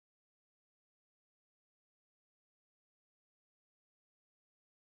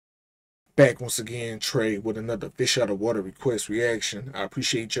Back once again, Trey, with another Fish Out of Water request reaction. I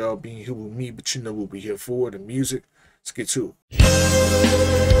appreciate y'all being here with me, but you know what we're here for, the music. Let's get to it.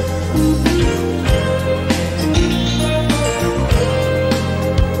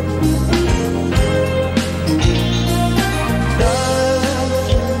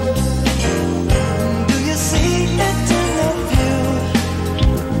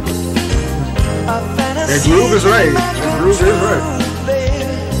 That groove is right. That groove is right.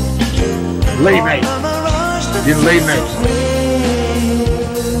 Late night. Getting late night.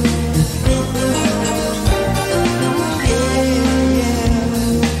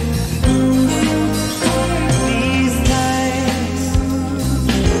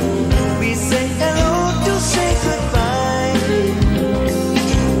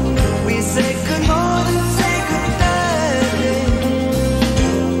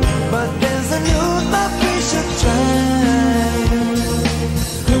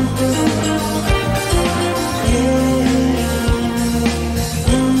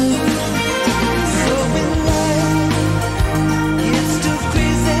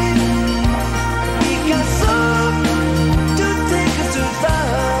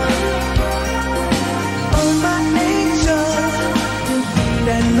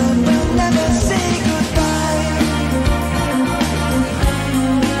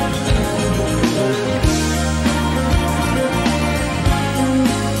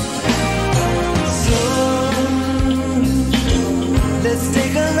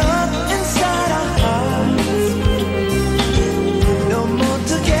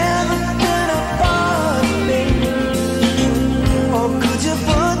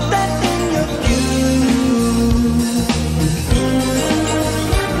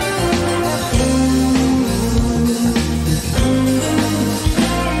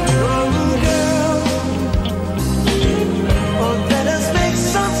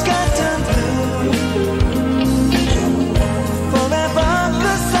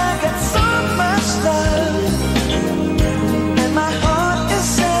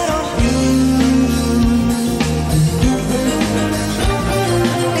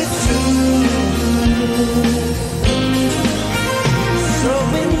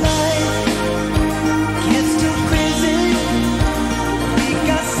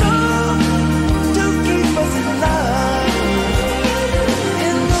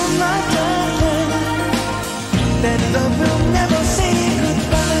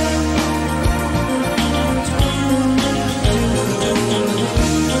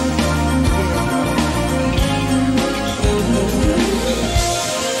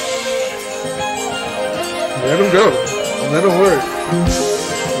 Let him go. Let him work.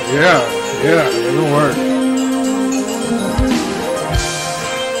 Yeah, let him work.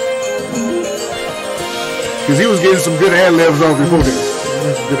 Because he was getting some good ad-libs off before this.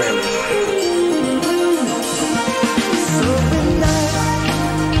 Some good ad-libs.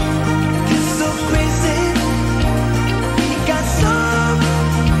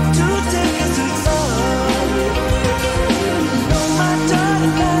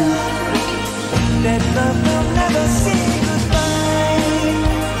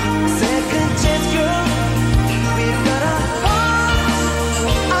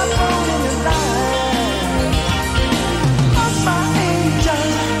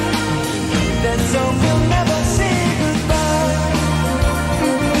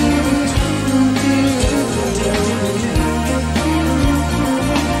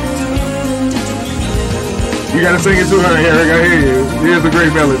 You gotta sing it to her, Eric. I hear you. Here's a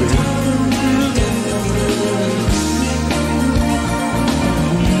great melody.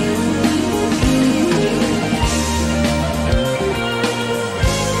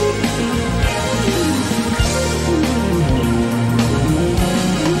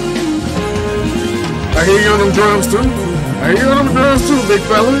 I hear you on them drums too. I hear you on them drums too, big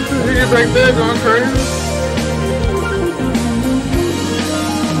fella. I hear you back there going crazy.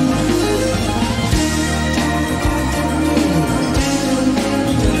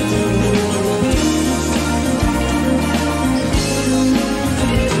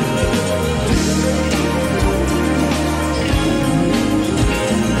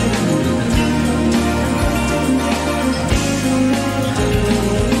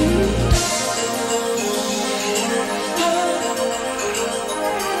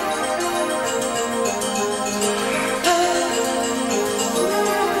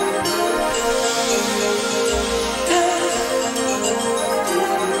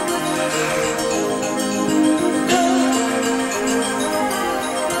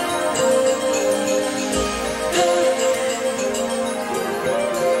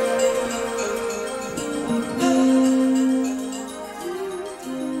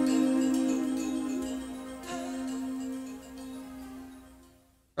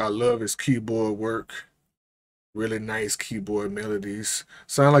 love his keyboard work. Really nice keyboard melodies.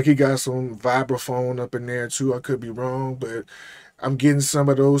 Sound like he got some vibraphone up in there too. I could be wrong, but I'm getting some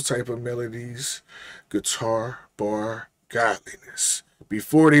of those type of melodies. Guitar, bar, godliness.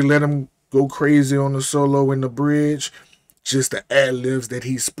 Before they let him go crazy on the solo in the bridge, just the ad-libs that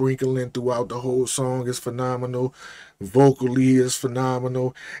he's sprinkling throughout the whole song is phenomenal. Vocally is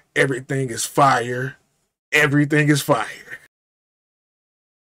phenomenal. Everything is fire. Everything is fire.